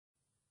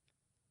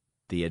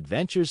The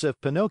Adventures of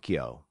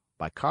Pinocchio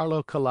by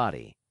Carlo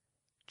Collodi.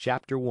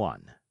 Chapter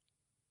 1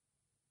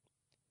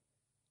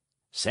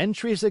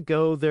 Centuries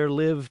ago there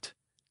lived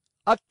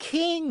a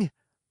king,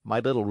 my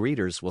little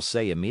readers will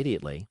say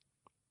immediately.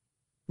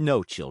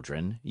 No,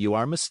 children, you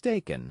are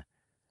mistaken.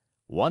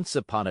 Once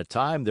upon a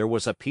time there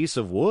was a piece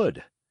of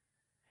wood.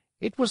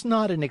 It was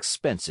not an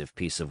expensive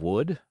piece of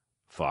wood.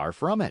 Far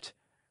from it.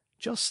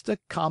 Just a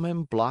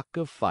common block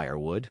of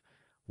firewood,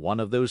 one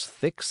of those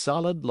thick,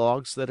 solid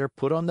logs that are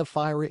put on the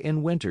fire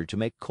in winter to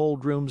make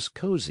cold rooms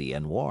cozy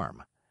and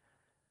warm.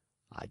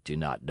 I do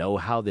not know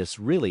how this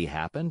really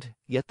happened,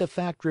 yet the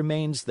fact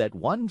remains that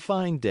one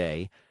fine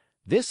day,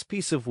 this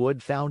piece of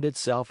wood found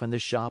itself in the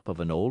shop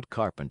of an old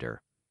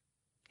carpenter.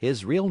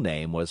 His real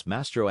name was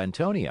Mastro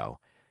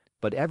Antonio,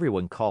 but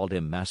everyone called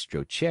him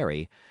Mastro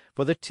Cherry,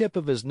 for the tip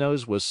of his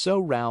nose was so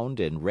round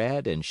and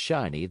red and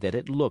shiny that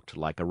it looked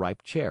like a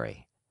ripe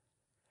cherry.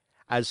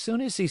 As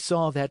soon as he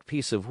saw that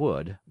piece of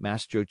wood,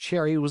 Mastro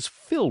Cherry was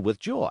filled with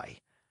joy.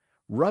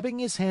 Rubbing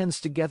his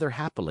hands together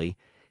happily,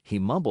 he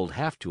mumbled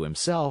half to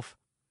himself,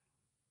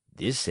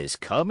 "This has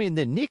come in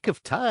the nick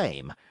of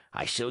time.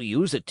 I shall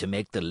use it to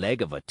make the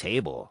leg of a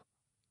table."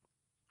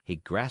 He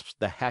grasped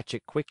the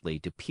hatchet quickly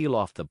to peel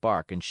off the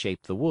bark and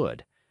shape the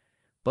wood.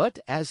 But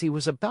as he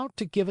was about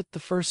to give it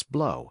the first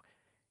blow,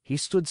 he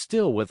stood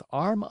still with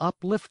arm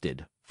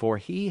uplifted, for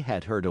he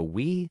had heard a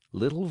wee,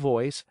 little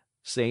voice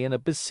say in a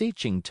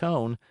beseeching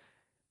tone,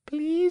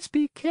 "Please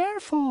be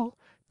careful.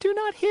 Do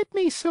not hit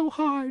me so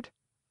hard."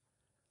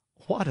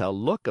 What a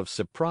look of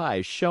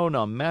surprise shone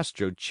on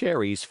Mastro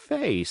Cherry's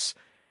face!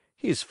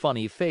 His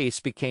funny face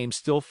became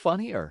still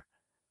funnier.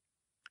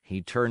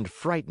 He turned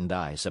frightened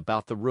eyes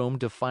about the room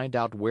to find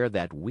out where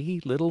that wee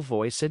little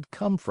voice had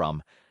come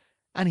from,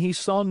 and he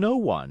saw no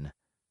one.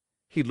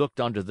 He looked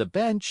under the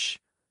bench.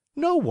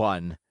 No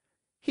one.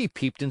 He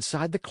peeped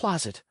inside the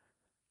closet.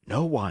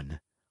 No one.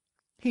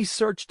 He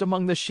searched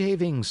among the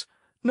shavings.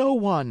 No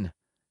one.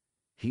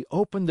 He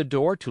opened the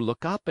door to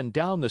look up and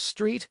down the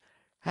street,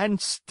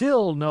 and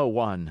still no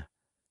one.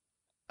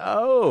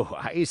 "Oh,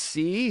 I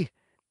see,"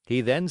 he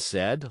then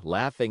said,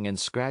 laughing and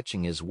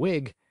scratching his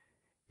wig.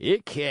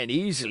 "It can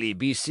easily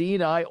be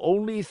seen I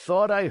only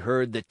thought I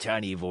heard the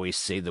tiny voice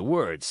say the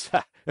words.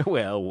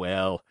 Well,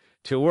 well,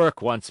 to work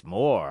once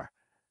more."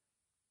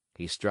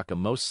 He struck a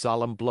most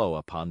solemn blow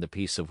upon the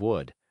piece of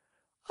wood.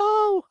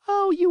 "Oh,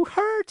 oh, you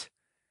hurt!"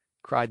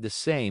 cried the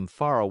same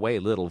faraway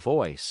little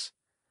voice.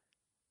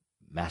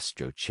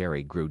 Mastro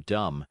Cherry grew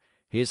dumb,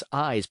 his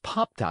eyes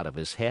popped out of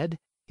his head,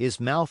 his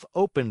mouth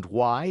opened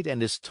wide,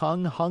 and his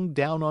tongue hung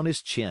down on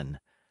his chin.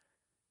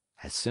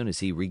 As soon as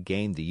he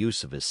regained the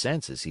use of his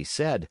senses, he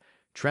said,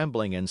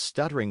 trembling and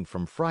stuttering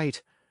from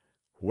fright,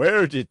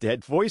 "Where did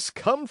that voice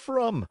come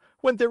from,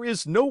 when there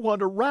is no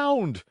one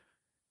around?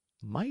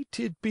 Might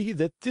it be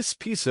that this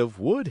piece of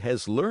wood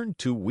has learned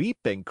to weep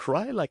and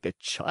cry like a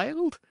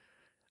child?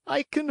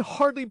 I can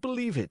hardly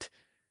believe it.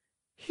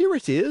 Here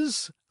it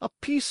is, a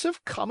piece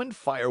of common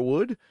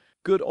firewood,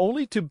 good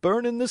only to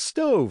burn in the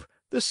stove,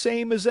 the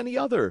same as any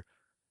other.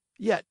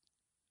 Yet,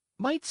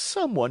 might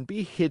someone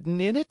be hidden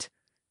in it?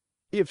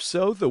 If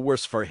so, the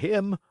worse for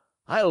him.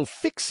 I'll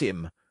fix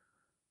him."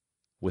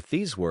 With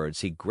these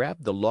words, he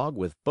grabbed the log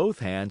with both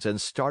hands and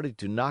started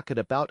to knock it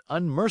about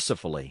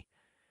unmercifully.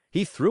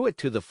 He threw it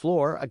to the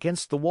floor,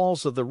 against the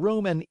walls of the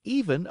room, and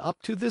even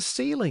up to the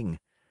ceiling.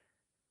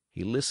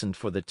 He listened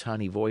for the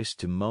tiny voice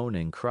to moan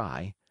and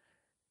cry.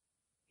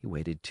 He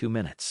waited 2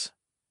 minutes.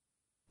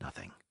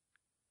 Nothing.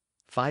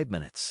 5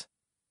 minutes.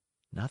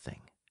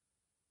 Nothing.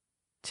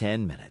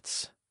 10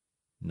 minutes.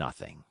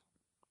 Nothing.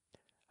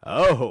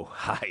 "Oh,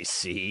 I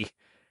see,"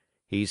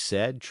 he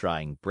said,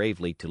 trying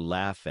bravely to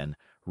laugh and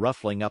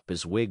ruffling up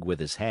his wig with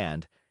his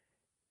hand.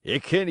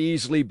 "It can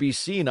easily be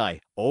seen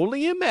I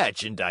only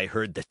imagined I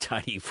heard the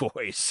tiny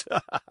voice.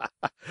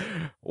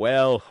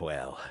 Well,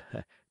 well,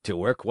 to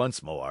work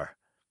once more."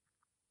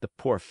 The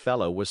poor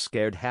fellow was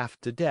scared half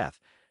to death,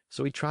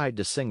 so he tried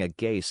to sing a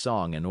gay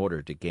song in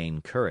order to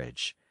gain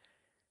courage.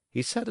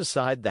 He set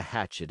aside the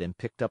hatchet and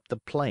picked up the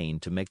plane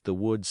to make the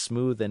wood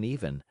smooth and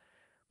even,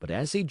 but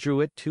as he drew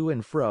it to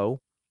and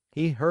fro,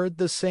 he heard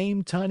the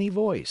same tiny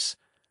voice.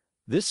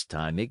 This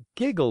time it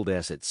giggled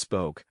as it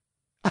spoke.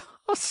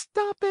 "Oh,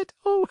 stop it!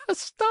 Oh,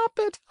 stop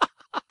it!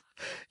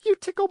 You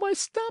tickle my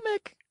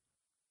stomach."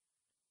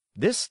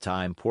 This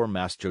time poor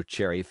Mastro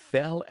Cherry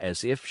fell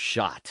as if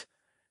shot.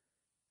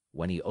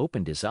 When he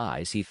opened his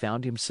eyes, he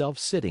found himself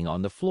sitting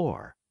on the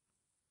floor.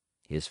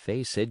 His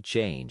face had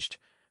changed.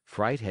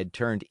 Fright had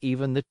turned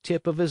even the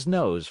tip of his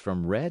nose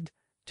from red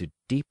to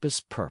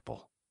deepest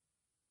purple.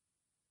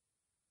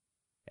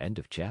 End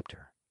of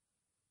chapter.